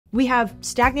We have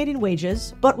stagnating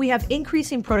wages, but we have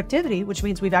increasing productivity, which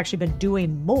means we've actually been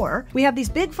doing more. We have these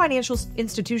big financial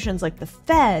institutions like the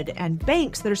Fed and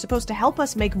banks that are supposed to help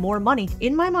us make more money.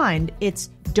 In my mind, it's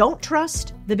don't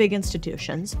trust the big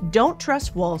institutions, don't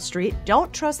trust Wall Street,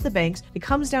 don't trust the banks. It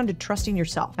comes down to trusting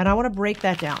yourself. And I want to break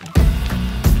that down.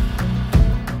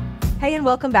 Hey, and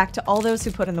welcome back to all those who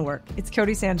put in the work. It's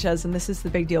Codie Sanchez, and this is the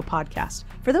Big Deal Podcast.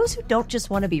 For those who don't just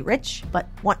want to be rich, but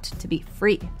want to be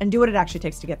free and do what it actually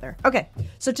takes to get there. Okay,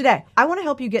 so today, I want to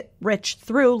help you get rich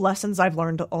through lessons I've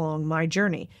learned along my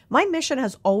journey. My mission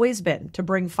has always been to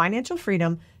bring financial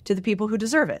freedom to the people who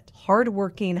deserve it.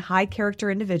 Hardworking, high-character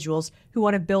individuals who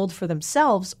want to build for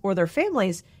themselves or their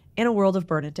families in a world of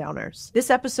burn-it-downers.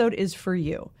 This episode is for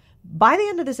you. By the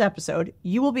end of this episode,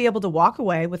 you will be able to walk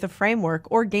away with a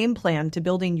framework or game plan to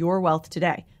building your wealth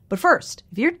today. But first,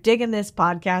 if you're digging this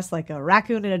podcast like a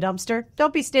raccoon in a dumpster,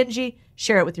 don't be stingy.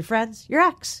 Share it with your friends, your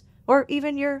ex, or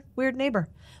even your weird neighbor.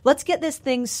 Let's get this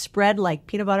thing spread like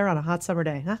peanut butter on a hot summer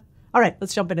day, huh? All right,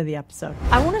 let's jump into the episode.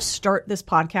 I want to start this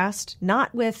podcast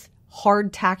not with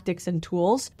hard tactics and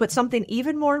tools, but something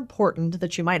even more important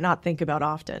that you might not think about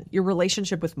often, your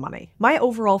relationship with money. My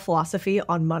overall philosophy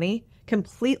on money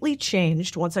completely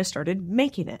changed once I started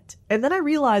making it. And then I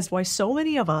realized why so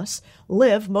many of us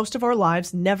live most of our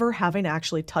lives never having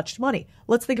actually touched money.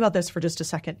 Let's think about this for just a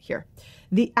second here.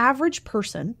 The average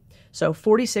person, so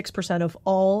 46% of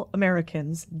all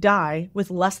Americans, die with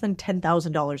less than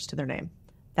 $10,000 to their name.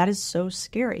 That is so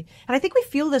scary. And I think we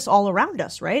feel this all around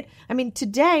us, right? I mean,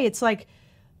 today it's like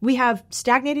we have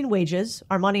stagnating wages.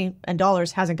 Our money and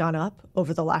dollars hasn't gone up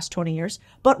over the last 20 years,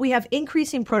 but we have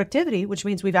increasing productivity, which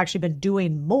means we've actually been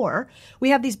doing more. We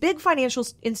have these big financial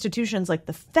institutions like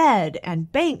the Fed and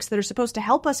banks that are supposed to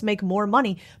help us make more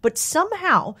money, but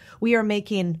somehow we are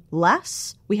making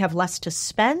less. We have less to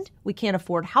spend. We can't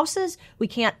afford houses. We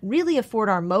can't really afford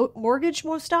our mortgage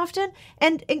most often.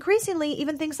 And increasingly,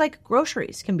 even things like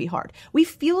groceries can be hard. We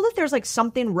feel that there's like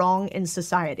something wrong in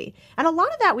society. And a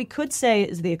lot of that we could say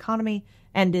is the economy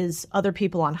and is other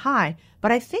people on high.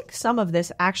 But I think some of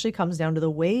this actually comes down to the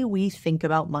way we think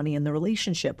about money and the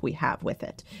relationship we have with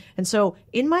it. And so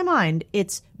in my mind,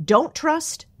 it's don't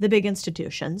trust the big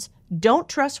institutions. Don't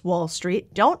trust Wall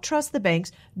Street. Don't trust the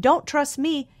banks. Don't trust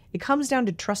me. It comes down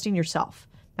to trusting yourself.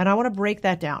 And I want to break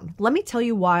that down. Let me tell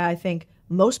you why I think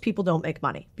most people don't make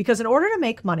money. Because in order to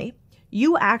make money,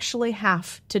 you actually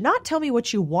have to not tell me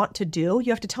what you want to do.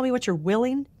 You have to tell me what you're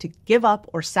willing to give up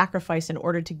or sacrifice in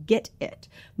order to get it.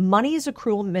 Money is a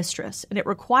cruel mistress, and it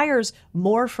requires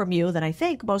more from you than I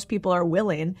think most people are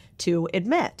willing to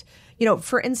admit. You know,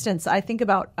 for instance, I think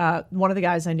about one of the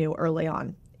guys I knew early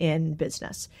on in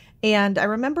business. And I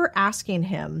remember asking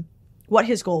him what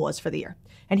his goal was for the year.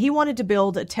 And he wanted to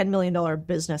build a $10 million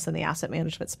business in the asset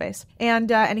management space. And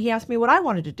he asked me what I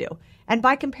wanted to do. And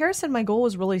by comparison, my goal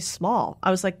was really small.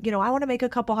 I was like, I want to make a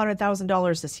couple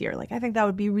 $100,000 this year. Like, I think that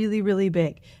would be really, really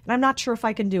big. And I'm not sure if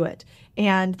I can do it.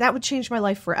 And that would change my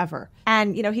life forever.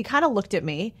 And, he kind of looked at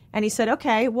me and he said,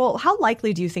 okay, well, how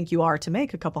likely do you think you are to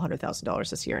make a couple $100,000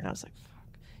 this year? And I was like,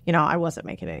 fuck. I wasn't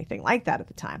making anything like that at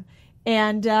the time.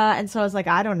 And so I was like,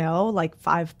 I don't know, like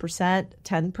 5%,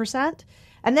 10%.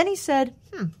 And then he said,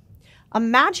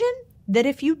 imagine that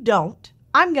if you don't,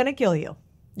 I'm going to kill you.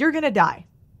 You're going to die.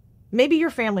 Maybe your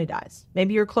family dies.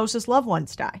 Maybe your closest loved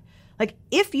ones die. Like,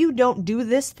 if you don't do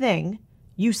this thing,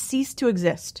 you cease to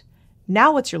exist.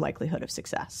 Now what's your likelihood of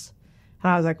success?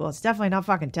 And I was like, well, it's definitely not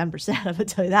fucking 10%. I'm going to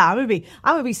tell you that. I'm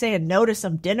going to be saying no to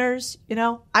some dinners,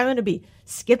 I'm going to be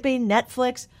skipping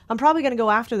Netflix. I'm probably going to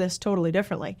go after this totally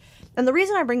differently. And the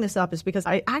reason I bring this up is because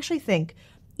I actually think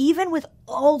even with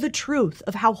all the truth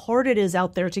of how hard it is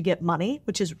out there to get money,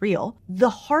 which is real, the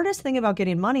hardest thing about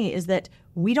getting money is that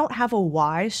we don't have a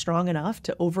why strong enough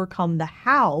to overcome the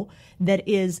how that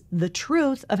is the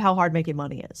truth of how hard making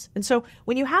money is. And so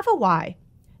when you have a why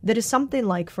that is something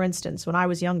like, for instance, when I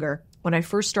was younger, when I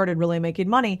first started really making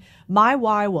money, my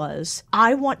why was,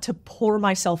 I want to pour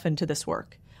myself into this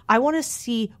work. I want to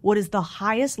see what is the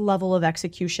highest level of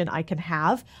execution I can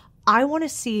have. I want to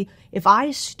see if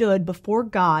I stood before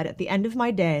God at the end of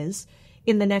my days,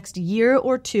 in the next year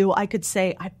or two, I could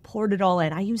say, I poured it all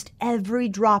in. I used every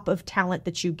drop of talent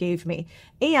that you gave me.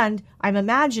 And I'm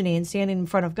imagining standing in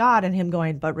front of God and him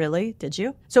going, but really, did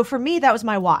you? So for me, that was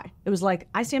my why. It was like,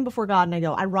 I stand before God and I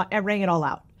go, I rang it all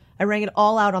out. I rang it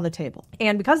all out on the table.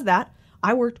 And because of that,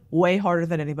 I worked way harder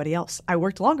than anybody else. I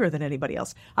worked longer than anybody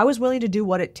else. I was willing to do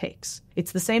what it takes.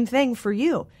 It's the same thing for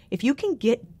you. If you can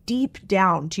get deep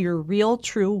down to your real,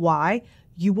 true why,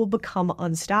 you will become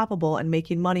unstoppable and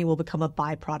making money will become a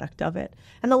byproduct of it.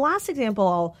 And the last example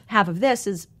I'll have of this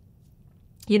is,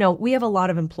 we have a lot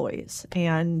of employees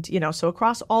and, so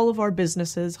across all of our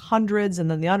businesses, hundreds,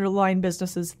 and then the underlying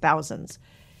businesses, thousands.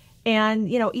 And,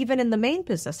 even in the main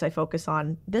business I focus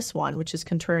on, this one, which is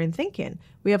contrarian thinking,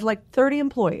 we have like 30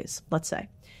 employees, let's say.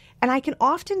 And I can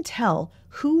often tell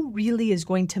who really is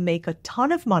going to make a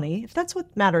ton of money, if that's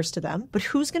what matters to them, but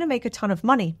who's going to make a ton of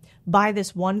money by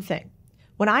this one thing.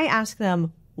 When I ask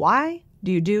them, why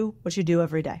do you do what you do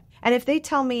every day? And if they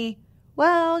tell me,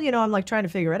 well, I'm like trying to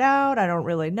figure it out, I don't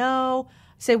really know. I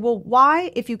say, well,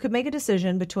 why, if you could make a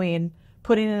decision between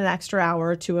putting in an extra hour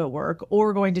or two at work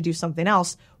or going to do something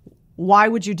else, why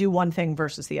would you do one thing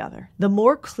versus the other? The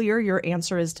more clear your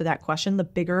answer is to that question, the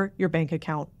bigger your bank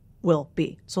account will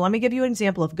be. So let me give you an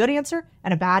example of a good answer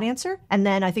and a bad answer. And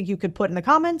then I think you could put in the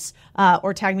comments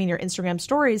or tag me in your Instagram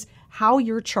stories how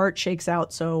your chart shakes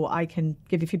out so I can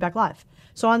give you feedback live.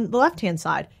 So on the left-hand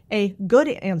side, a good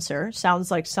answer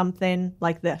sounds like something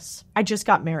like this. I just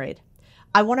got married.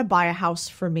 I want to buy a house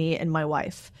for me and my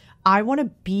wife. I want to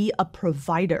be a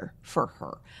provider for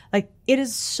her. Like, it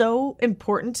is so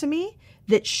important to me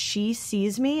that she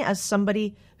sees me as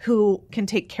somebody who can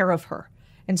take care of her.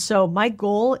 And so my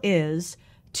goal is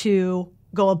to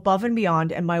go above and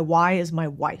beyond, and my why is my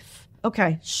wife.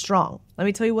 Okay, strong. Let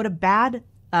me tell you what a bad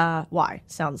why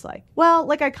sounds like. Well,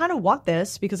 like, I kind of want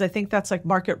this because I think that's like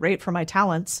market rate for my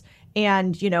talents.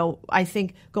 And, I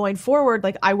think going forward,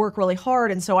 like, I work really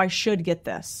hard, and so I should get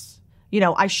this.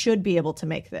 I should be able to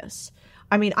make this.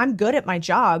 I mean, I'm good at my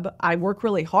job. I work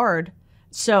really hard.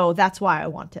 So that's why I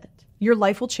want it. Your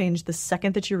life will change the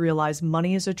second that you realize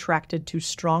money is attracted to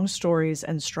strong stories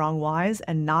and strong whys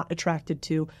and not attracted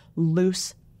to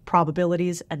loose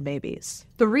probabilities and maybes.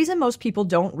 The reason most people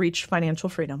don't reach financial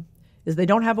freedom is they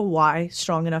don't have a why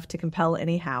strong enough to compel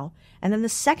any how. And then the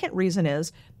second reason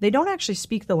is they don't actually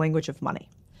speak the language of money.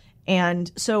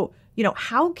 And so,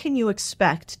 how can you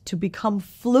expect to become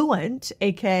fluent,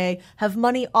 aka have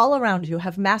money all around you,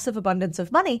 have massive abundance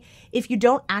of money, if you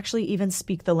don't actually even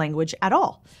speak the language at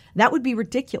all? That would be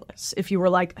ridiculous if you were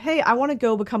like, hey, I want to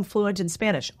go become fluent in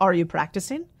Spanish. Are you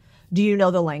practicing? Do you know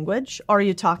the language? Are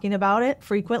you talking about it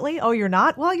frequently? Oh, you're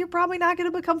not? Well, you're probably not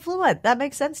going to become fluent. That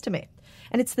makes sense to me.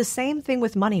 And it's the same thing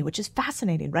with money, which is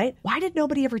fascinating, right? Why did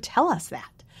nobody ever tell us that?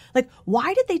 Like,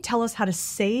 why did they tell us how to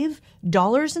save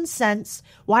dollars and cents?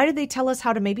 Why did they tell us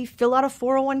how to maybe fill out a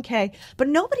 401k? But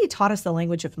nobody taught us the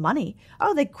language of money.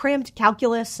 Oh, they crammed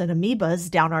calculus and amoebas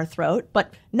down our throat,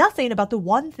 but nothing about the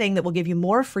one thing that will give you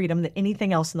more freedom than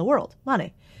anything else in the world,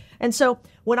 money. And so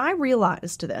when I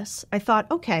realized this, I thought,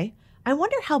 okay, I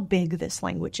wonder how big this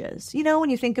language is. When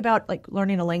you think about like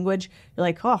learning a language, you're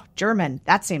like, oh, German,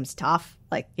 that seems tough.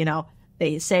 Like,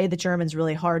 they say that German's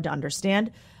really hard to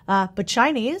understand. But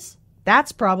Chinese,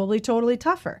 that's probably totally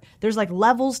tougher. There's like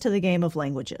levels to the game of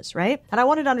languages, right? And I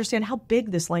wanted to understand how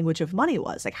big this language of money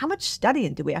was. Like, how much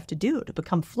studying do we have to do to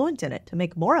become fluent in it, to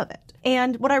make more of it?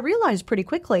 And what I realized pretty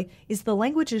quickly is the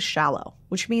language is shallow,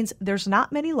 which means there's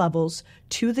not many levels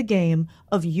to the game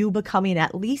of you becoming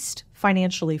at least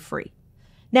financially free.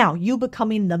 Now, you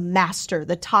becoming the master,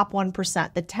 the top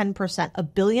 1%, the 10%, a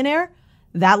billionaire,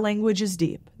 that language is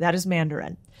deep. That is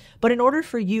Mandarin. But in order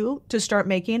for you to start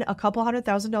making a couple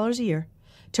 $100,000 a year,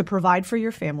 to provide for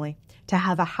your family, to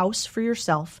have a house for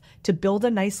yourself, to build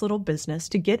a nice little business,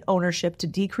 to get ownership, to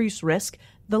decrease risk,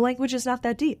 the language is not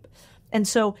that deep. And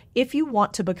so if you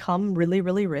want to become really,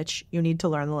 really rich, you need to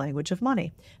learn the language of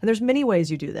money. And there's many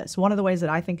ways you do this. One of the ways that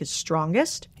I think is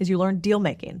strongest is you learn deal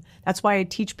making. That's why I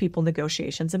teach people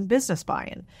negotiations and business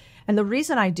buying. And the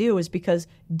reason I do is because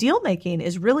deal making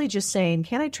is really just saying,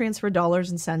 can I transfer dollars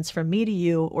and cents from me to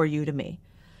you or you to me?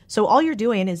 So all you're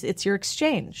doing is it's your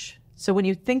exchange. So when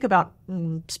you think about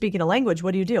speaking a language,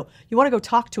 what do? You want to go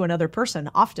talk to another person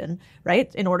often,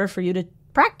 right? In order for you to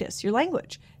practice your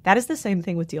language. That is the same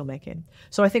thing with deal making.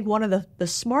 So I think one of the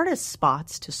smartest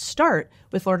spots to start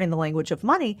with learning the language of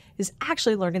money is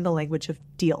actually learning the language of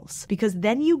deals, because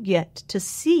then you get to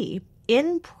see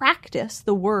in practice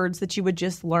the words that you would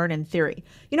just learn in theory.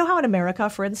 You know how in America,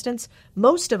 for instance,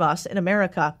 most of us in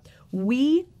America,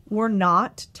 we were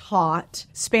not taught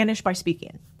Spanish by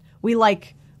speaking.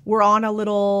 We're on a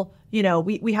little,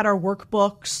 we had our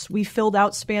workbooks, we filled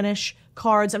out Spanish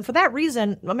cards. And for that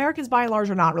reason, Americans by and large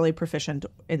are not really proficient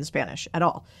in Spanish at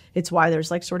all. It's why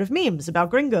there's sort of memes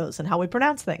about gringos and how we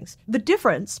pronounce things. The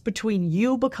difference between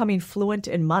you becoming fluent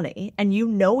in money and you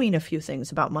knowing a few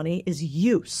things about money is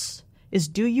use. Is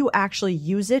do you actually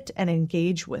use it and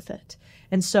engage with it?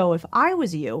 And so if I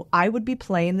was you, I would be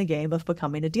playing the game of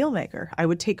becoming a deal maker. I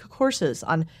would take courses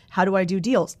on how do I do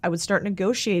deals. I would start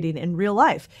negotiating in real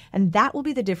life. And that will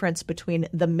be the difference between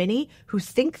the many who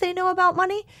think they know about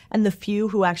money and the few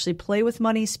who actually play with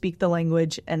money, speak the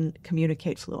language, and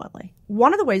communicate fluently.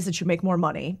 One of the ways that you make more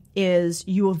money is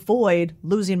you avoid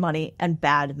losing money and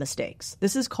bad mistakes.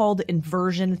 This is called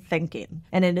inversion thinking,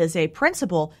 and it is a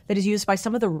principle that is used by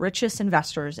some of the richest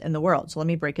investors in the world. So let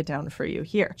me break it down for you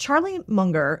here. Charlie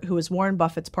Munger, who is Warren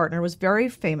Buffett's partner, was very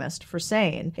famous for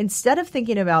saying, instead of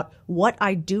thinking about what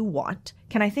I do want,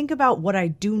 can I think about what I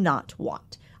do not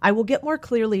want? I will get more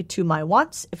clearly to my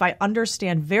wants if I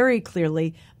understand very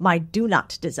clearly my do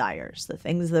not desires, the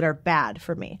things that are bad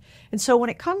for me. And so when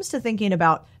it comes to thinking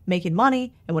about making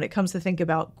money and when it comes to think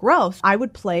about growth, I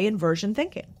would play inversion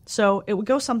thinking. So it would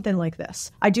go something like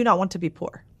this. I do not want to be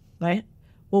poor, right?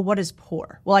 Well, what is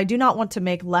poor? Well, I do not want to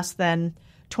make less than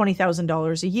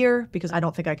 $20,000 a year because I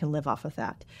don't think I can live off of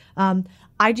that.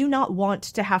 I do not want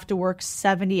to have to work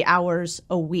 70 hours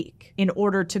a week in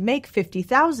order to make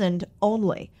 50,000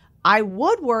 only. I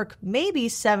would work maybe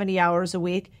 70 hours a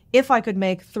week if I could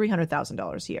make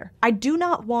 $300,000 a year. I do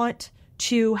not want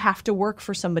to have to work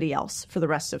for somebody else for the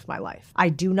rest of my life. I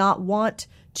do not want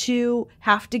to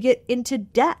have to get into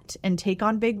debt and take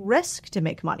on big risk to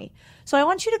make money. So I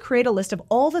want you to create a list of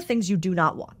all the things you do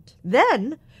not want.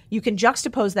 Then you can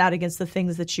juxtapose that against the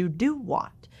things that you do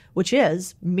want, which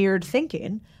is mirrored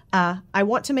thinking. I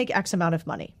want to make X amount of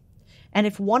money. And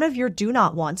if one of your do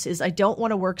not wants is I don't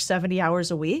want to work 70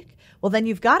 hours a week, well, then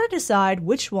you've got to decide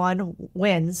which one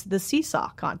wins the seesaw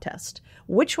contest.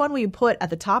 Which one will you put at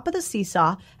the top of the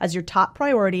seesaw as your top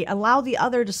priority? Allow the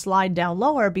other to slide down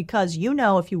lower because you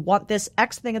know if you want this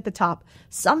X thing at the top,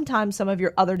 sometimes some of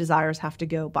your other desires have to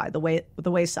go by the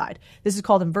wayside. This is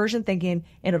called inversion thinking,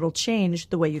 and it'll change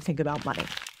the way you think about money.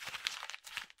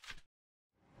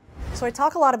 So I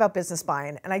talk a lot about business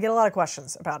buying, and I get a lot of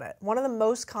questions about it. One of the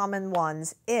most common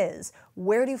ones is,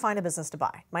 where do you find a business to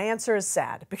buy? My answer is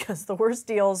sad, because the worst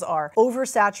deals are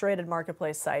oversaturated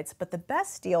marketplace sites, but the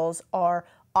best deals are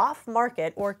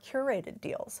off-market or curated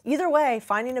deals. Either way,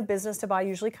 finding a business to buy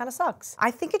usually kind of sucks. I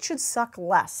think it should suck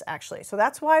less, actually. So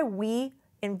that's why we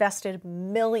invested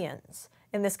millions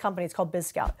in this company. It's called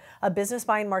BizScout, a business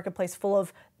buying marketplace full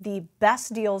of the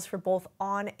best deals for both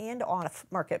on and off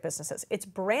market businesses. It's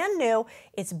brand new,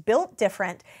 it's built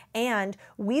different, and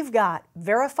we've got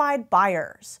verified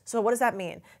buyers. So what does that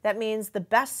mean? That means the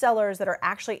best sellers that are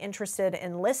actually interested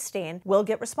in listing will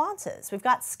get responses. We've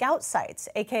got scout sites,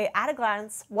 aka at a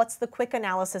glance, what's the quick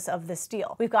analysis of this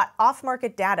deal? We've got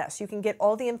off-market data, so you can get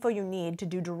all the info you need to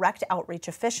do direct outreach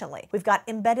efficiently. We've got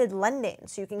embedded lending,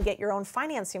 so you can get your own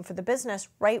financing for the business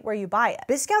right where you buy it.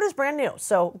 BizScout is brand new,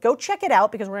 so go check it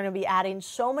out because we're going to be adding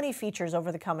so many features over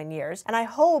the coming years. And I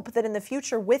hope that in the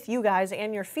future with you guys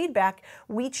and your feedback,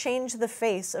 we change the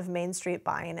face of Main Street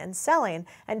buying and selling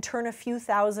and turn a few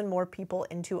thousand more people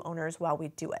into owners while we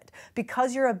do it.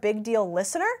 Because you're a big deal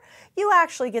listener, you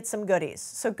actually get some goodies.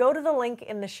 So go to the link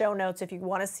in the show notes if you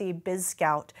want to see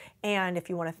BizScout and if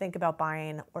you want to think about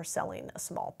buying or selling a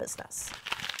small business.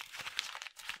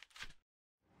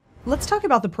 Let's talk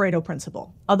about the Pareto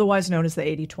principle, otherwise known as the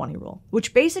 80-20 rule,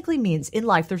 which basically means in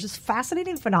life there's this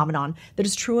fascinating phenomenon that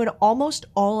is true in almost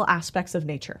all aspects of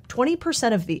nature.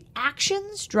 20% of the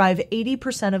actions drive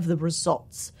 80% of the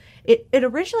results. It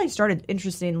originally started,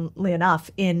 interestingly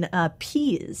enough, in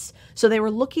peas. So they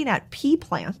were looking at pea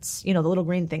plants, you know, the little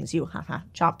green things you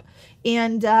chop.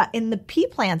 And in the pea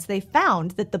plants, they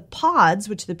found that the pods,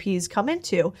 which the peas come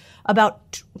into,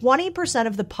 about 20%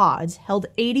 of the pods held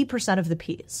 80% of the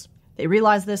peas. They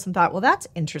realized this and thought, well, that's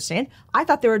interesting. I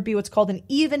thought there would be what's called an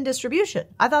even distribution.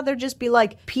 I thought there'd just be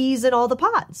like peas in all the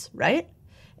pods, right?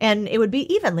 And it would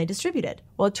be evenly distributed.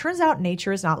 Well, it turns out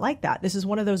nature is not like that. This is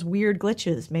one of those weird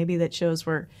glitches, maybe that shows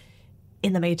we're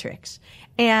in the Matrix.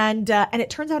 And it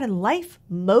turns out in life,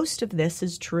 most of this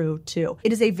is true too.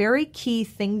 It is a very key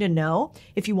thing to know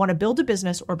if you want to build a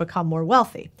business or become more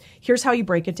wealthy. Here's how you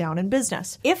break it down in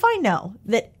business. If I know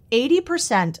that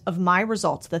 80% of my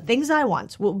results, the things I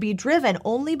want, will be driven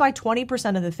only by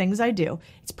 20% of the things I do,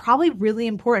 it's probably really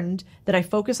important that I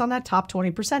focus on that top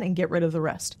 20% and get rid of the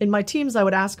rest. In my teams, I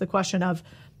would ask the question of,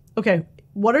 okay,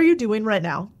 what are you doing right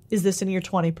now? Is this in your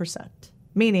 20%?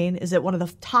 Meaning, is it one of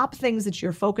the top things that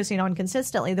you're focusing on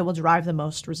consistently that will drive the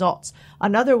most results?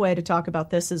 Another way to talk about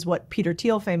this is what Peter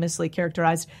Thiel famously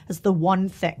characterized as the one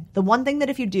thing. The one thing that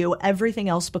if you do, everything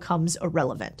else becomes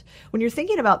irrelevant. When you're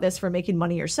thinking about this for making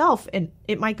money yourself, and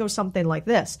it might go something like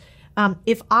this.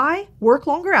 If I work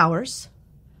longer hours,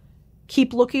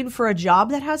 keep looking for a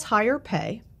job that has higher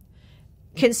pay,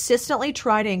 consistently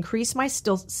try to increase my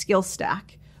skill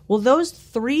stack, will those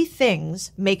 3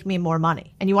 things make me more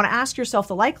money? And you want to ask yourself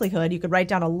the likelihood. You could write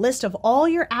down a list of all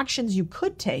your actions you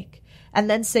could take and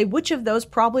then say which of those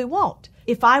probably won't.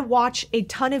 If I watch a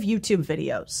ton of YouTube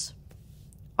videos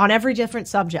on every different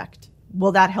subject,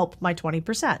 will that help my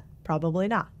 20%? Probably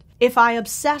not. If I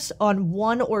obsess on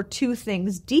 1 or 2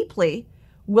 things deeply,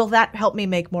 will that help me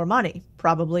make more money?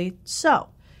 Probably so.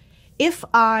 If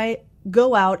I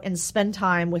go out and spend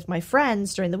time with my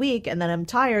friends during the week and then I'm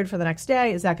tired for the next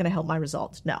day, is that going to help my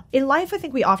results? No. In life, I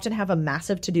think we often have a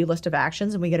massive to-do list of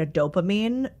actions and we get a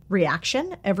dopamine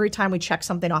reaction every time we check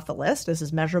something off the list. This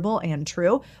is measurable and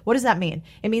true. What does that mean?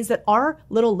 It means that our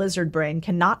little lizard brain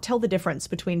cannot tell the difference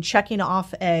between checking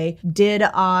off did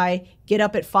I get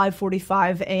up at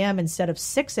 5:45 a.m. instead of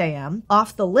 6 a.m.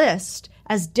 off the list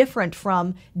as different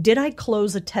from did I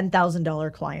close a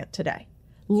 $10,000 client today?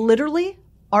 Literally,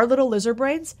 our little lizard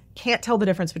brains can't tell the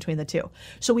difference between the two.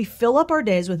 So we fill up our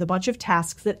days with a bunch of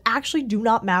tasks that actually do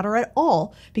not matter at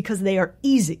all because they are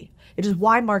easy. It is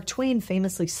why Mark Twain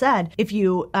famously said, if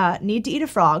you need to eat a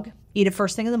frog, eat it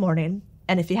first thing in the morning.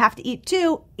 And if you have to eat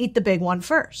 2, eat the big one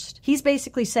first. He's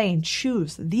basically saying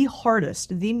choose the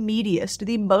hardest, the meatiest,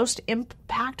 the most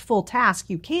impactful task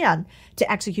you can to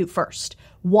execute first.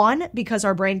 1, because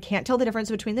our brain can't tell the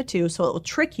difference between the 2, so it will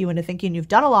trick you into thinking you've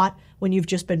done a lot when you've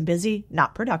just been busy,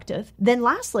 not productive. Then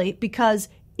lastly, because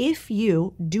if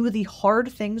you do the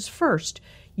hard things first,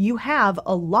 you have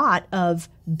a lot of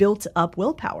built up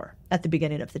willpower at the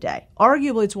beginning of the day.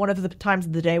 Arguably, it's one of the times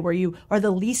of the day where you are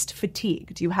the least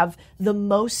fatigued. You have the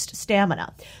most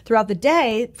stamina. Throughout the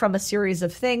day, from a series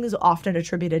of things often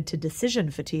attributed to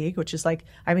decision fatigue, which is like,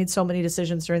 I made so many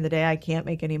decisions during the day, I can't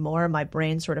make any more. My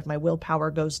brain, my willpower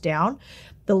goes down.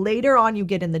 The later on you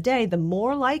get in the day, the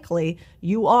more likely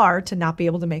you are to not be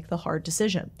able to make the hard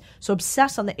decision. So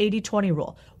obsess on the 80-20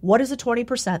 rule. What is the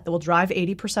 20% that will drive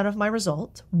 80% of my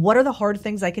result? What are the hard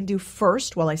things I can do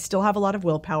first while I still have a lot of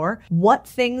willpower? What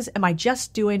things am I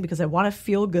just doing because I want to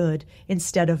feel good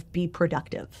instead of be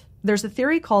productive? There's a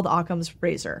theory called Occam's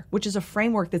razor, which is a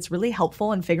framework that's really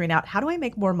helpful in figuring out how do I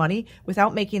make more money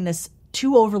without making this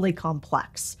too overly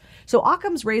complex. So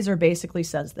Occam's razor basically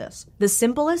says this: the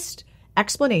simplest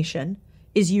explanation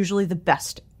is usually the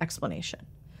best explanation.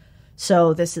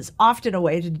 So this is often a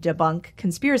way to debunk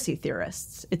conspiracy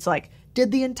theorists. It's like,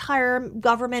 did the entire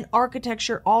government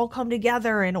architecture all come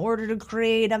together in order to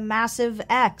create a massive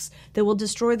X that will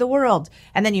destroy the world?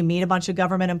 And then you meet a bunch of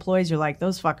government employees, you're like,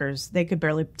 those fuckers, they could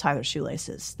barely tie their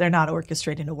shoelaces. They're not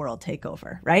orchestrating a world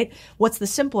takeover, right? What's the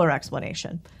simpler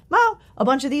explanation? Well, a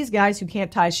bunch of these guys who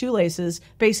can't tie shoelaces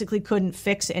basically couldn't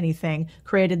fix anything,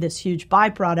 created this huge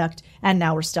byproduct, and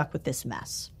now we're stuck with this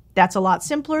mess. That's a lot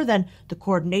simpler than the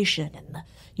coordination and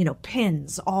the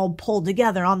pins all pulled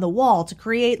together on the wall to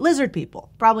create lizard people.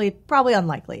 Probably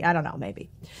unlikely. I don't know, maybe.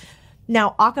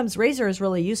 Now, Occam's razor is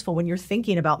really useful when you're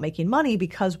thinking about making money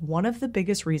because one of the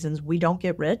biggest reasons we don't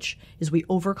get rich is we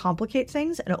overcomplicate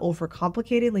things, and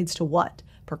overcomplicating leads to what?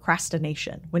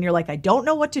 Procrastination. When you're like, I don't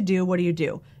know what to do, what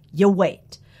do? You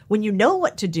wait. When you know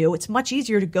what to do, it's much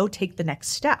easier to go take the next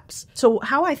steps. So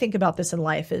how I think about this in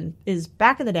life is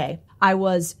back in the day, I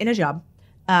was in a job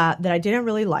that I didn't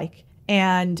really like,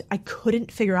 and I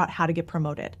couldn't figure out how to get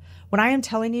promoted. When I am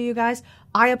telling you guys,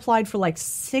 I applied for like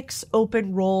 6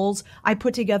 open roles. I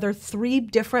put together 3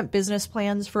 different business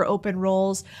plans for open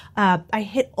roles. I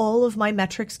hit all of my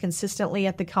metrics consistently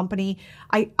at the company.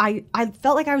 I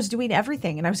felt like I was doing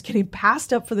everything, and I was getting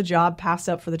passed up for the job, passed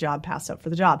up for the job, passed up for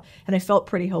the job. And I felt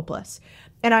pretty hopeless.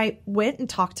 And I went and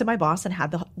talked to my boss and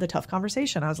had the tough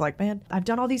conversation. I was like, man, I've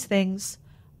done all these things.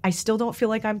 I still don't feel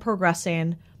like I'm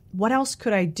progressing. What else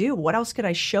could I do? What else could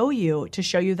I show you to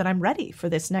show you that I'm ready for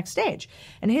this next stage?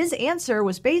 And his answer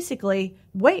was basically,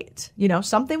 wait,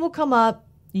 something will come up.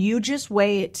 You just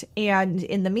wait. And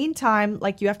in the meantime,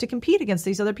 you have to compete against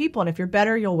these other people. And if you're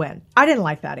better, you'll win. I didn't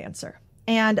like that answer.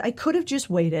 And I could have just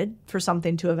waited for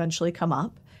something to eventually come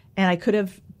up. And I could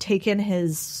have taken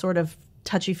his sort of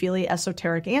touchy-feely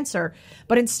esoteric answer.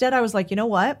 But instead I was like, you know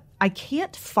what? I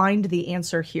can't find the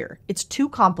answer here. It's too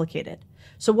complicated.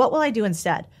 So what will I do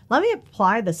instead? Let me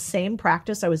apply the same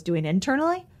practice I was doing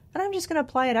internally, and I'm just going to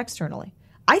apply it externally.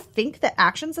 I think the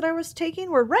actions that I was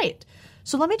taking were right.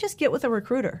 So let me just get with a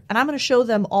recruiter, and I'm going to show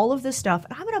them all of this stuff,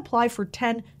 and I'm going to apply for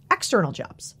 10 external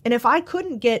jobs. And if I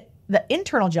couldn't get the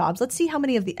internal jobs, let's see how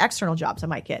many of the external jobs I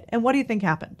might get. And what do you think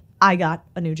happened? I got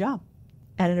a new job.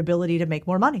 and an ability to make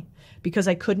more money because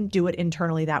I couldn't do it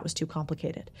internally. That was too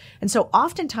complicated. And so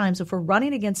oftentimes if we're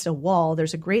running against a wall,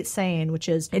 there's a great saying, which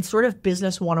is it's sort of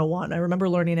business 101. I remember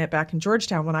learning it back in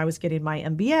Georgetown when I was getting my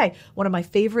MBA. One of my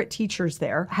favorite teachers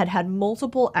there had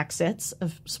multiple exits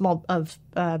of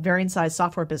varying size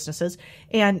software businesses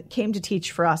and came to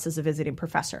teach for us as a visiting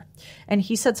professor. And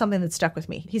he said something that stuck with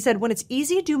me. He said, when it's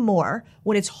easy, do more.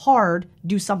 When it's hard,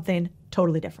 do something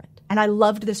totally different. And I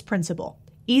loved this principle.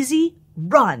 Easy,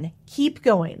 run, keep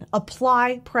going,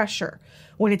 apply pressure.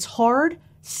 When it's hard,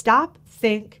 stop,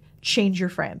 think, change your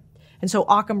frame. And so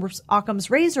Occam's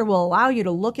razor will allow you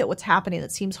to look at what's happening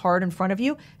that seems hard in front of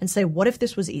you and say, what if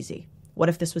this was easy? What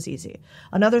if this was easy?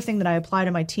 Another thing that I apply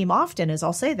to my team often is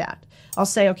I'll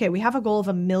say, okay, we have a goal of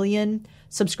 1 million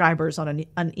subscribers on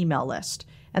an email list.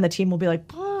 And the team will be like,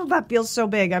 oh, that feels so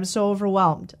big. I'm so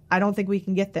overwhelmed. I don't think we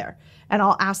can get there. And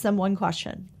I'll ask them one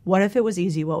question. What if it was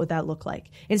easy? What would that look like?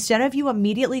 Instead of you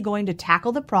immediately going to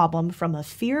tackle the problem from a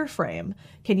fear frame,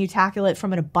 can you tackle it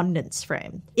from an abundance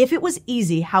frame? If it was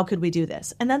easy, how could we do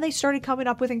this? And then they started coming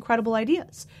up with incredible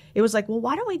ideas. It was like, well,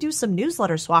 why don't we do some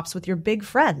newsletter swaps with your big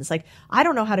friends? Like, I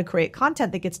don't know how to create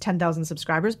content that gets 10,000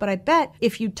 subscribers, but I bet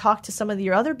if you talk to some of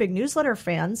your other big newsletter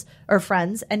fans or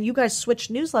friends and you guys switch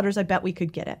newsletters, I bet we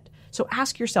could get it. So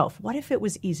ask yourself, what if it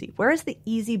was easy? Where is the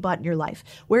easy button in your life?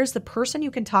 Where is the person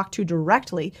you can talk to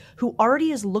directly who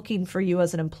already is looking for you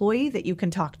as an employee that you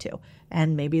can talk to?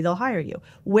 And maybe they'll hire you.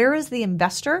 Where is the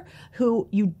investor who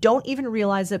you don't even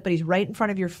realize it, but he's right in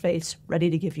front of your face, ready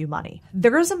to give you money?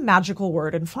 There is a magical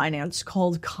word in finance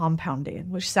called compounding,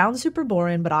 which sounds super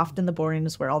boring, but often the boring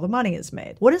is where all the money is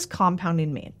made. What does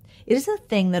compounding mean? It is a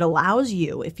thing that allows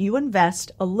you, if you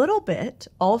invest a little bit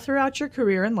all throughout your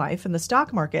career and life in the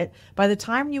stock market, by the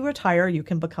time you retire, you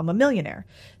can become a millionaire.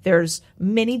 There's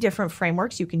many different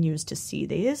frameworks you can use to see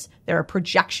these. There are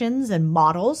projections and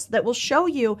models that will show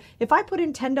you if I put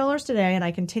in $10 today and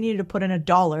I continue to put in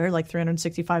 $1, like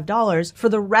 $365 for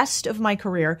the rest of my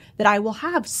career, that I will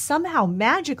have somehow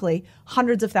magically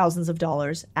hundreds of thousands of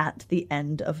dollars at the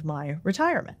end of my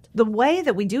retirement. The way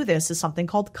that we do this is something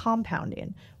called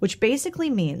compounding, which basically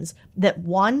means that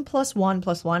 1 + 1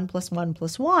 + 1 + 1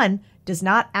 + 1 does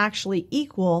not actually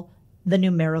equal the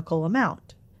numerical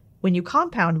amount. When you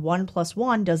compound, 1 +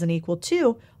 1 doesn't equal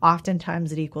 2.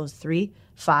 Oftentimes it equals 3,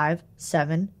 5,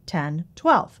 7, 10,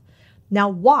 12. Now,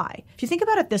 why? If you think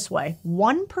about it this way,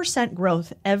 1%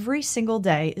 growth every single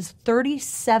day is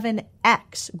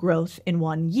 37x growth in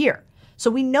 1 year. So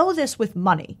we know this with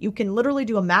money. You can literally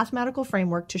do a mathematical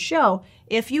framework to show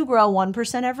if you grow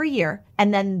 1% every year,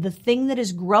 and then the thing that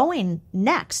is growing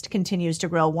next continues to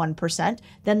grow 1%,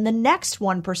 then the next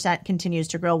 1% continues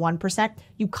to grow 1%,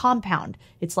 you compound.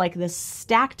 It's like this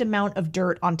stacked amount of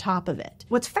dirt on top of it.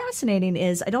 What's fascinating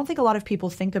is I don't think a lot of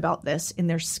people think about this in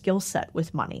their skill set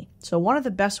with money. So one of the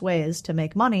best ways to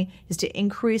make money is to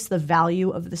increase the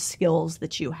value of the skills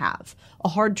that you have. A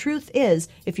hard truth is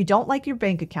if you don't like your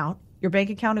bank account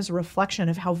is a reflection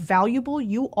of how valuable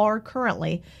you are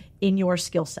currently in your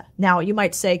skill set. Now, you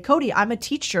might say, Codie, I'm a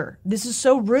teacher. This is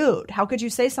so rude. How could you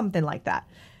say something like that?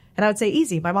 And I would say,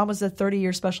 easy. My mom was a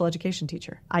 30-year special education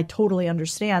teacher. I totally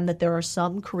understand that there are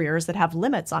some careers that have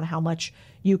limits on how much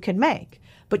you can make.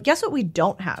 But guess what we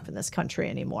don't have in this country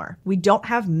anymore? We don't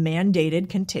have mandated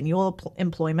continual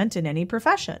employment in any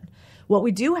profession. What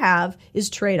we do have is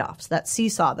trade-offs, that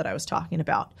seesaw that I was talking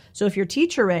about. So if you're a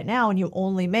teacher right now and you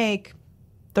only make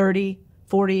 $30,000,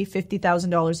 $40,000,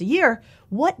 $50,000 a year,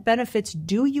 what benefits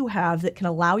do you have that can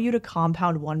allow you to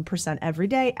compound 1% every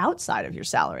day outside of your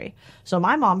salary? So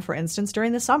my mom, for instance,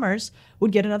 during the summers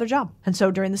would get another job. And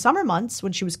so during the summer months,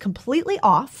 when she was completely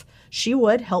off, she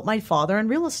would help my father in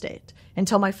real estate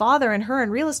until my father and her in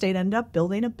real estate ended up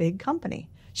building a big company.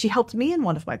 She helped me in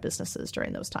one of my businesses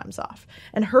during those times off,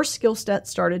 and her skill set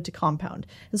started to compound.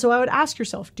 And so I would ask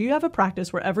yourself, do you have a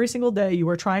practice where every single day you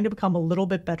are trying to become a little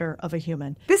bit better of a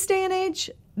human? This day and age,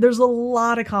 there's a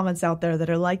lot of comments out there that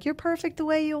are like, you're perfect the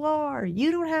way you are.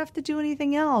 You don't have to do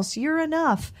anything else. You're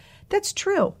enough. That's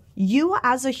true. You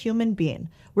as a human being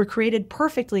were created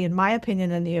perfectly, in my opinion,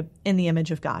 in the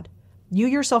image of God. You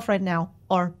yourself right now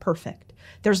are perfect.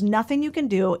 There's nothing you can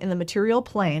do in the material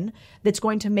plane that's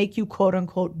going to make you, quote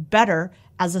unquote, better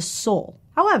as a soul.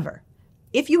 However,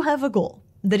 if you have a goal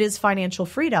that is financial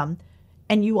freedom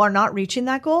and you are not reaching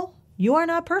that goal, you are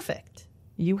not perfect.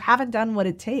 You haven't done what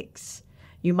it takes.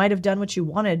 You might have done what you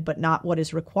wanted, but not what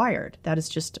is required. That is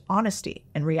just honesty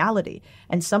and reality.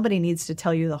 And somebody needs to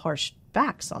tell you the harsh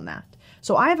facts on that.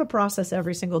 So I have a process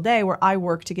every single day where I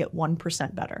work to get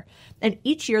 1% better. And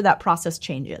each year that process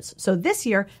changes. So this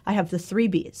year I have the 3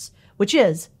 Bs, which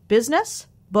is business,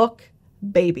 book,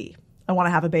 baby. I want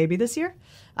to have a baby this year.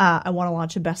 I want to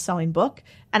launch a best-selling book,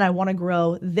 and I want to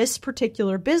grow this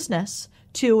particular business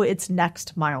to its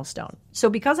next milestone. So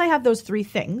because I have those three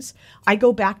things, I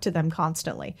go back to them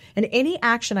constantly. And any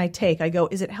action I take, I go,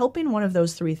 is it helping one of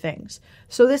those three things?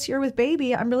 So this year with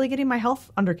baby, I'm really getting my health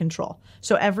under control.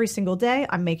 So every single day,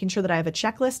 I'm making sure that I have a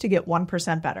checklist to get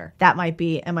 1% better. That might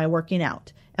be, am I working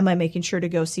out? Am I making sure to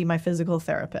go see my physical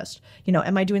therapist?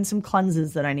 Am I doing some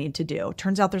cleanses that I need to do?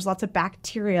 Turns out there's lots of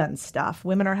bacteria and stuff.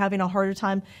 Women are having a harder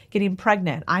time getting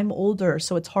pregnant. I'm older,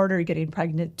 so it's harder getting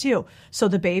pregnant too. So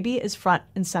the baby is front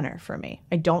and center for me.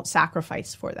 I don't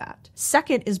sacrifice for that.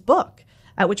 Second is book.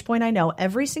 At which point I know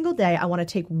every single day I want to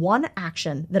take one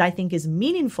action that I think is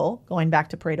meaningful, going back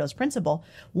to Pareto's principle,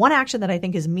 one action that I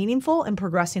think is meaningful in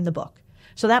progressing the book.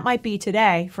 So that might be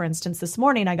today, for instance, this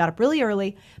morning, I got up really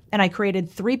early and I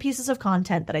created 3 pieces of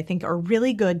content that I think are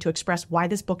really good to express why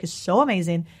this book is so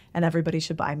amazing and everybody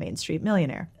should buy Main Street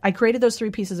Millionaire. I created those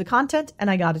 3 pieces of content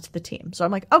and I got it to the team. So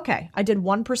I'm like, okay, I did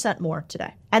 1% more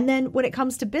today. And then when it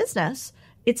comes to business,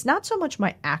 it's not so much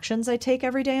my actions I take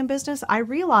every day in business. I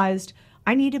realized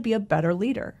I need to be a better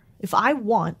leader. If I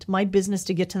want my business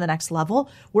to get to the next level,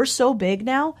 we're so big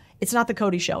now, it's not the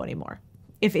Codie Show anymore.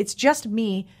 If it's just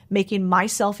me making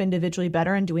myself individually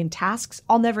better and doing tasks,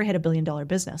 I'll never hit $1 billion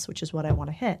business, which is what I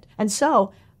want to hit. And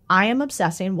so I am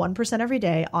obsessing 1% every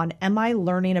day on, am I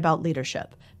learning about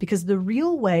leadership? Because the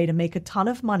real way to make a ton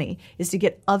of money is to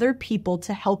get other people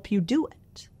to help you do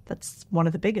it. That's one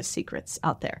of the biggest secrets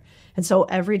out there. And so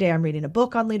every day I'm reading a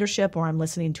book on leadership or I'm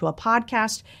listening to a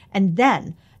podcast, and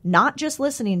then not just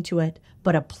listening to it,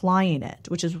 but applying it,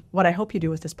 which is what I hope you do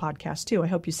with this podcast too. I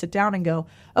hope you sit down and go,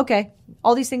 okay,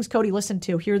 all these things Codie listened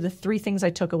to, here are the 3 things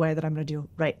I took away that I'm going to do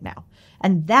right now.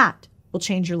 And that will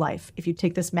change your life if you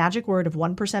take this magic word of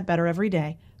 1% better every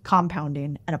day,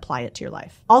 compounding, and apply it to your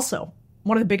life. Also,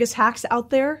 one of the biggest hacks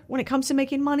out there when it comes to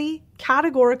making money,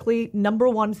 categorically, number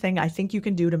 1 thing I think you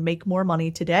can do to make more money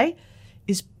today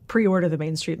is pre-order the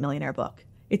Main Street Millionaire book.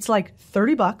 It's like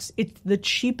 $30. It's the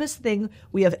cheapest thing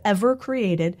we have ever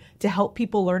created to help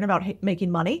people learn about making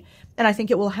money. And I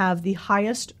think it will have the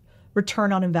highest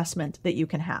return on investment that you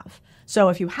can have. So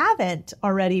if you haven't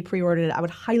already pre-ordered it, I would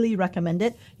highly recommend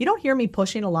it. You don't hear me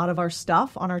pushing a lot of our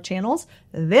stuff on our channels.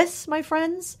 This, my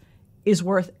friends, is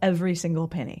worth every single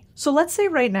penny. So let's say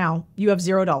right now you have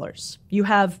 $0. You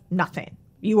have nothing.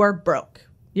 You are broke.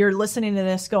 You're listening to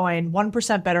this going,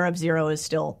 1% better of 0 is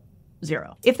still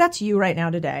 0. If that's you right now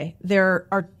today, there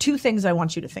are 2 things I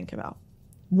want you to think about.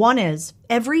 One is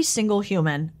every single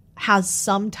human has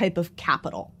some type of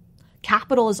capital.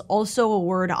 Capital is also a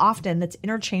word often that's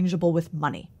interchangeable with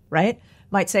money, right?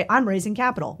 Might say, I'm raising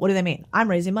capital. What do they mean? I'm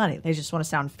raising money. They just want to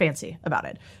sound fancy about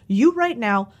it. You right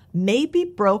now may be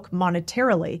broke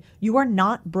monetarily. You are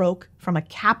not broke from a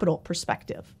capital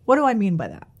perspective. What do I mean by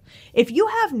that? If you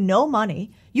have no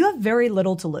money, you have very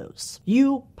little to lose.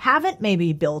 You haven't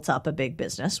maybe built up a big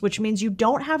business, which means you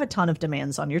don't have a ton of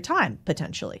demands on your time,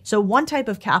 potentially. So one type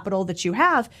of capital that you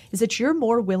have is that you're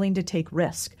more willing to take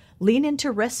risk. Lean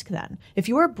into risk then. If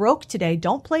you are broke today,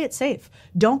 don't play it safe.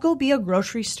 Don't go be a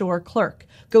grocery store clerk.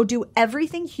 Go do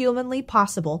everything humanly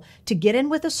possible to get in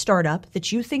with a startup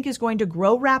that you think is going to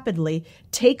grow rapidly,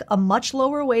 take a much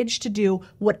lower wage to do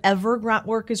whatever grunt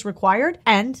work is required,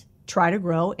 and try to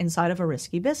grow inside of a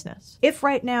risky business. If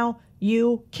right now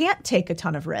you can't take a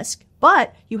ton of risk,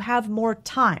 but you have more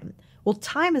time, well,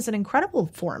 time is an incredible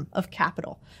form of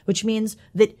capital, which means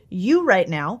that you right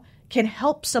now can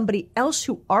help somebody else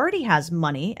who already has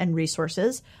money and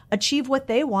resources achieve what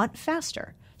they want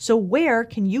faster. So where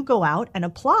can you go out and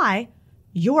apply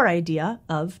your idea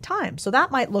of time? So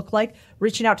that might look like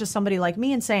reaching out to somebody like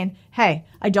me and saying, hey,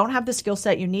 I don't have the skill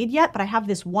set you need yet, but I have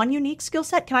this one unique skill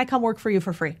set. Can I come work for you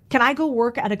for free? Can I go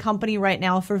work at a company right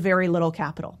now for very little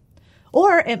capital?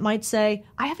 Or it might say,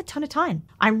 I have a ton of time.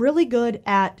 I'm really good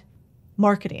at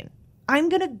marketing. I'm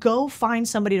going to go find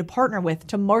somebody to partner with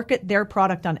to market their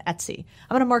product on Etsy.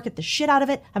 I'm going to market the shit out of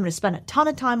it. I'm going to spend a ton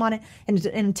of time on it. And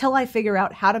until I figure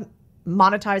out how to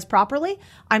monetize properly,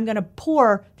 I'm going to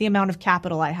pour the amount of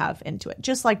capital I have into it,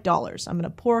 just like dollars. I'm going to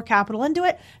pour capital into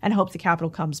it and hope the capital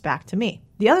comes back to me.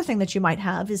 The other thing that you might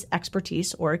have is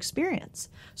expertise or experience.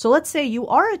 So let's say you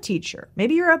are a teacher,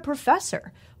 maybe you're a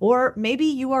professor, or maybe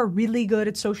you are really good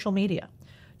at social media.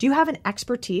 Do you have an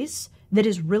expertise that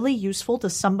is really useful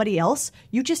to somebody else?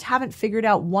 You just haven't figured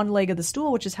out one leg of the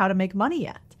stool, which is how to make money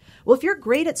yet. Well, if you're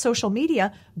great at social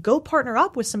media, go partner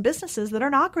up with some businesses that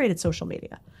are not great at social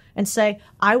media and say,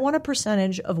 I want a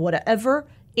percentage of whatever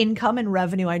income and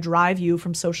revenue I drive you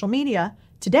from social media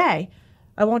today.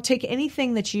 I won't take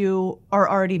anything that you are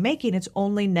already making. It's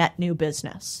only net new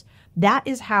business. That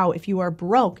is how, if you are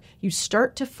broke, you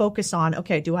start to focus on,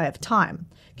 okay, do I have time?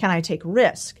 Can I take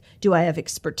risk? Do I have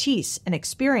expertise and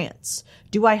experience?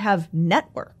 Do I have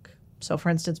network? So for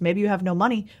instance, maybe you have no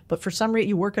money, but for some reason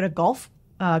you work at a golf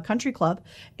country club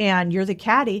and you're the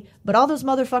caddy, but all those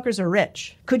motherfuckers are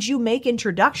rich. Could you make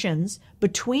introductions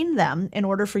between them in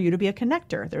order for you to be a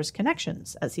connector? There's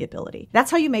connections as the ability.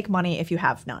 That's how you make money if you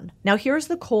have none. Now here's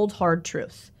the cold, hard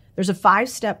truth. There's a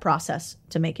 5-step process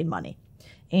to making money.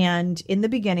 And in the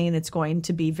beginning, it's going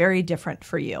to be very different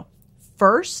for you.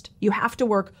 First, you have to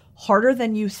work harder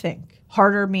than you think.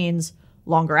 Harder means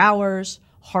longer hours.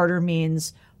 Harder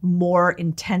means more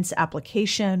intense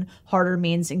application. Harder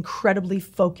means incredibly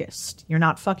focused. You're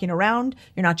not fucking around.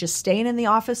 You're not just staying in the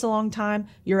office a long time.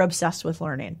 You're obsessed with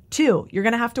learning. 2, you're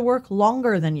going to have to work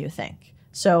longer than you think.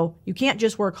 So you can't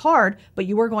just work hard, but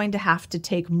you are going to have to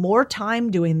take more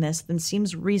time doing this than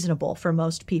seems reasonable for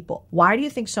most people. Why do you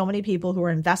think so many people who are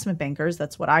investment bankers,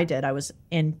 that's what I did, I was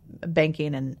in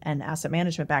banking and asset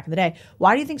management back in the day.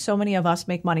 Why do you think so many of us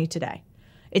make money today?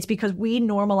 It's because we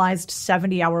normalized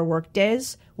 70-hour work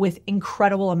days with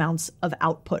incredible amounts of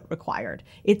output required.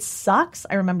 It sucks.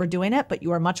 I remember doing it, but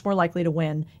you are much more likely to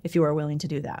win if you are willing to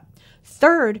do that.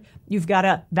 Third, you've got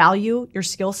to value your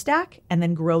skill stack and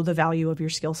then grow the value of your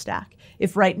skill stack.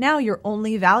 If right now your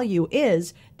only value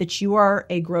is that you are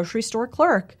a grocery store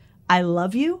clerk, I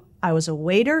love you. I was a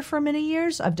waiter for many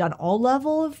years. I've done all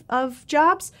level of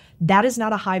jobs. That is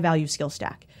not a high value skill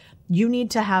stack. You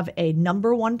need to have a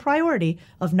number one priority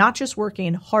of not just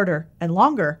working harder and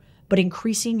longer, but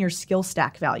increasing your skill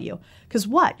stack value. Because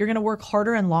what? You're going to work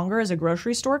harder and longer as a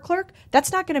grocery store clerk?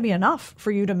 That's not going to be enough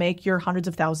for you to make your hundreds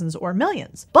of thousands or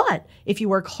millions. But if you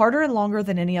work harder and longer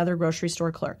than any other grocery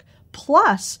store clerk,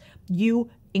 plus you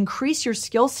increase your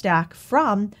skill stack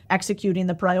from executing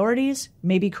the priorities,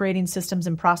 maybe creating systems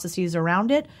and processes around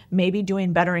it, maybe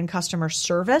doing better in customer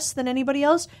service than anybody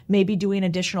else, maybe doing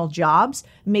additional jobs,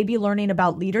 maybe learning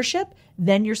about leadership,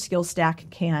 then your skill stack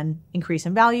can increase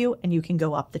in value and you can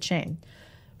go up the chain.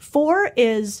 4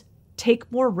 is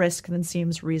take more risk than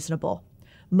seems reasonable.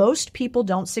 Most people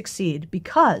don't succeed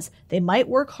because they might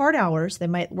work hard hours, they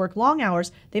might work long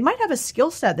hours, they might have a skill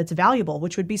set that's valuable,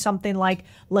 which would be something like,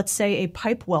 let's say, a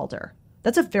pipe welder.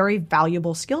 That's a very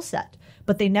valuable skill set,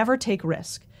 but they never take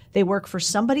risk. They work for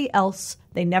somebody else.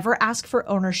 They never ask for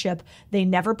ownership. They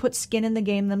never put skin in the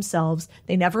game themselves.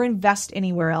 They never invest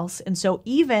anywhere else. And so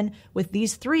even with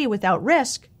these 3 without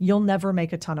risk, you'll never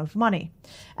make a ton of money.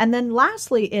 And then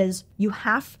lastly is you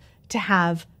have to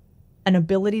have an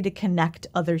ability to connect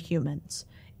other humans.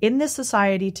 In this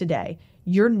society today,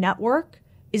 your network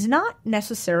is not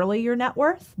necessarily your net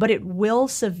worth, but it will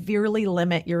severely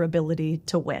limit your ability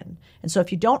to win. And so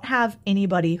if you don't have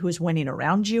anybody who is winning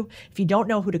around you, if you don't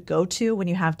know who to go to when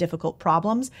you have difficult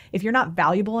problems, if you're not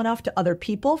valuable enough to other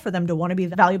people for them to want to be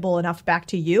valuable enough back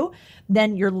to you,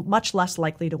 then you're much less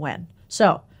likely to win.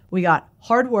 So we got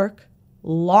hard work,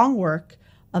 long work,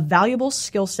 a valuable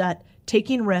skill set,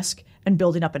 taking risk, and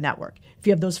building up a network. If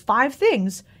you have those 5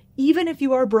 things, even if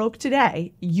you are broke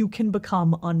today, you can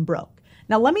become unbroke.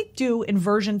 Now, let me do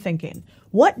inversion thinking.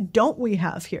 What don't we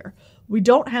have here? We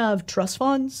don't have trust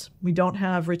funds. We don't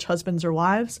have rich husbands or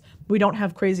wives. We don't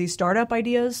have crazy startup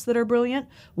ideas that are brilliant.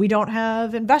 We don't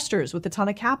have investors with a ton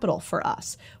of capital for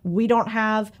us. We don't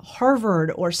have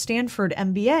Harvard or Stanford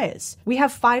MBAs. We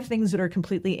have 5 things that are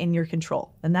completely in your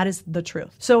control, and that is the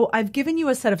truth. So I've given you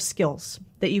a set of skills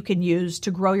that you can use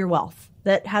to grow your wealth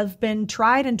that have been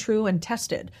tried and true and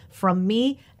tested from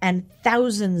me and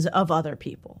thousands of other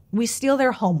people. We steal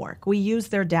their homework. We use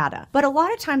their data. But a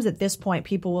lot of times at this point,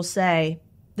 people will say,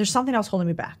 there's something else holding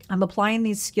me back. I'm applying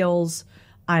these skills.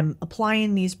 I'm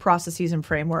applying these processes and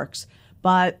frameworks,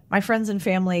 but my friends and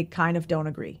family kind of don't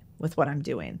agree with what I'm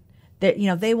doing.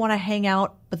 They want to hang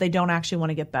out, but they don't actually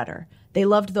want to get better. They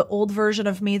loved the old version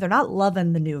of me. They're not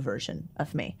loving the new version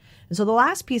of me. And so the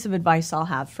last piece of advice I'll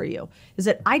have for you is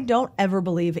that I don't ever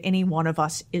believe any one of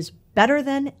us is better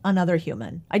than another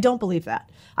human. I don't believe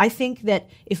that. I think that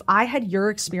if I had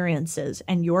your experiences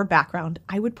and your background,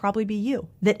 I would probably be you.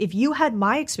 That if you had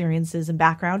my experiences and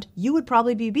background, you would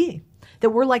probably be me.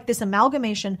 That we're like this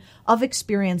amalgamation of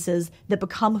experiences that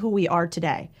become who we are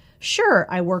today. Sure,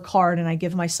 I work hard and I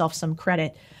give myself some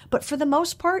credit, but for the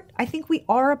most part, I think we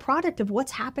are a product of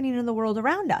what's happening in the world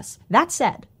around us. That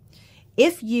said,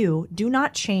 if you do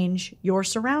not change your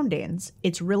surroundings,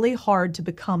 it's really hard to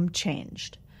become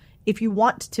changed. If you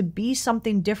want to be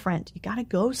something different, you got to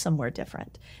go somewhere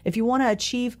different. If you want to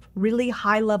achieve really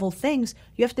high level things,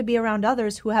 you have to be around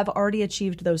others who have already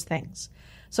achieved those things.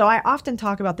 So I often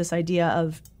talk about this idea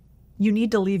of you need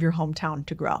to leave your hometown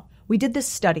to grow. We did this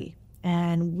study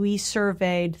and we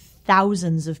surveyed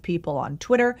thousands of people on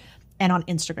Twitter and on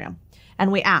Instagram.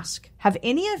 And we ask, have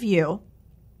any of you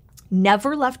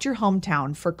never left your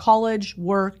hometown for college,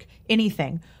 work,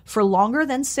 anything for longer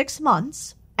than 6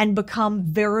 months and become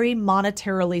very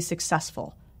monetarily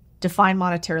successful? Define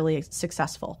monetarily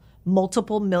successful.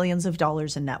 Multiple millions of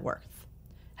dollars in net worth.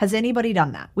 Has anybody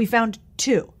done that? We found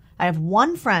 2. I have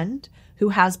one friend who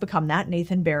has become that.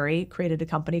 Nathan Barry created a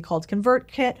company called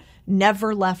ConvertKit,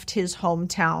 never left his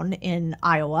hometown in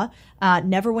Iowa,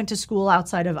 never went to school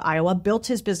outside of Iowa, built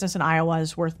his business in Iowa,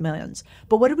 is worth millions.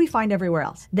 But what did we find everywhere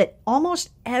else? That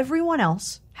almost everyone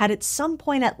else had at some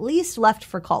point at least left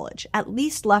for college, at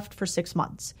least left for 6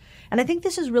 months. And I think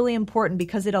this is really important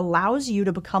because it allows you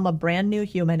to become a brand new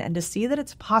human and to see that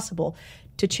it's possible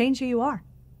to change who you are,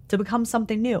 to become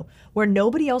something new, where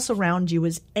nobody else around you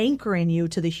is anchoring you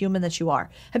to the human that you are.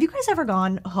 Have you guys ever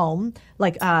gone home,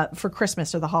 like for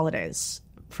Christmas or the holidays,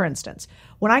 for instance?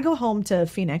 When I go home to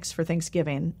Phoenix for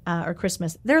Thanksgiving or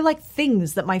Christmas, there are like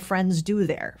things that my friends do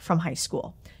there from high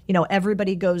school. You know,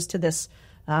 everybody goes to this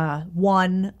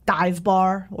one dive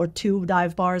bar or 2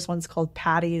 dive bars. One's called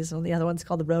Patty's and the other one's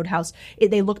called the Roadhouse.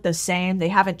 They look the same. They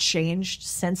haven't changed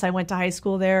since I went to high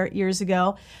school there years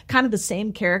ago. Kind of the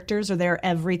same characters are there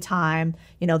every time.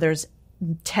 You know, there's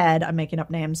Ted, I'm making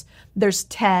up names. There's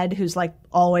Ted, who's like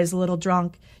always a little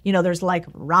drunk. You know, there's like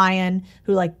Ryan,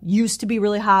 who like used to be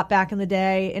really hot back in the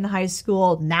day in high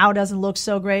school, now doesn't look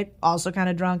so great, also kind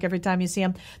of drunk every time you see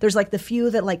him. There's like the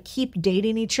few that like keep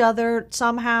dating each other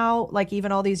somehow, like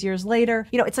even all these years later.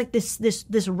 You know, it's like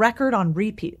this record on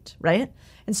repeat, right?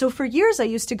 And so for years I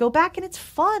used to go back and it's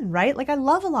fun, right? Like I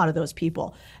love a lot of those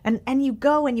people. And you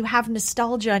go and you have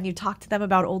nostalgia and you talk to them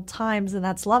about old times and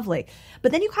that's lovely.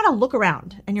 But then you kind of look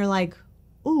around and you're like,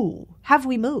 ooh, have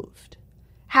we moved?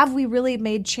 Have we really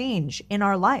made change in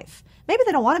our life? Maybe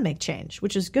they don't want to make change,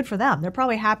 which is good for them. They're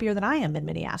probably happier than I am in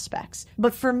many aspects.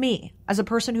 But for me, as a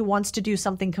person who wants to do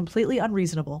something completely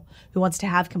unreasonable, who wants to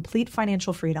have complete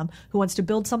financial freedom, who wants to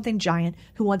build something giant,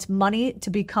 who wants money to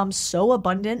become so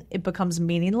abundant it becomes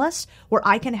meaningless, where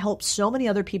I can help so many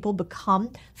other people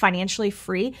become financially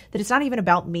free that it's not even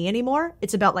about me anymore.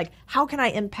 It's about like, how can I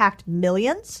impact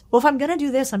millions? Well, if I'm going to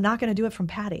do this, I'm not going to do it from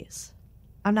Patty's.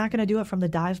 I'm not going to do it from the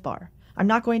dive bar. I'm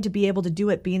not going to be able to do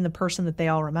it being the person that they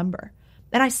all remember.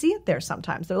 And I see it there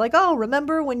sometimes. They're like, oh,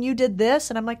 remember when you did this?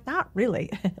 And I'm like, not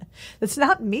really. It's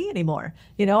not me anymore.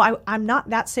 You know, I'm not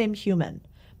that same human.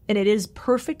 And it is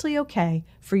perfectly okay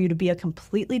for you to be a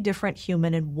completely different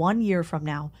human in 1 year from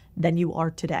now than you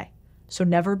are today. So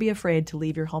never be afraid to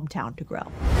leave your hometown to grow.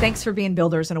 Thanks for being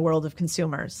builders in a world of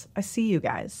consumers. I see you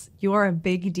guys. You are a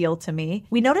big deal to me.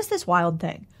 We noticed this wild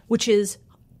thing, which is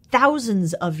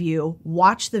thousands of you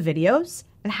watch the videos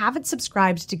and haven't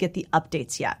subscribed to get the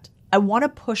updates yet. I want to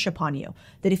push upon you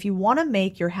that if you want to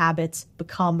make your habits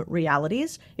become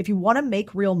realities, if you want to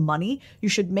make real money, you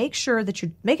should make sure that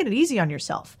you're making it easy on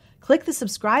yourself. Click the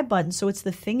subscribe button so it's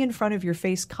the thing in front of your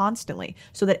face constantly,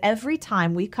 so that every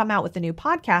time we come out with a new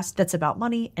podcast that's about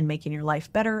money and making your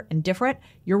life better and different,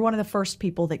 you're one of the first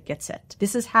people that gets it.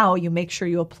 This is how you make sure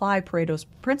you apply Pareto's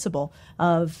principle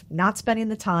of not spending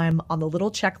the time on the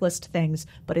little checklist things,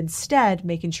 but instead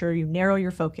making sure you narrow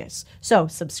your focus. So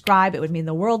subscribe. It would mean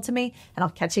the world to me, and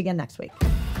I'll catch you again next week.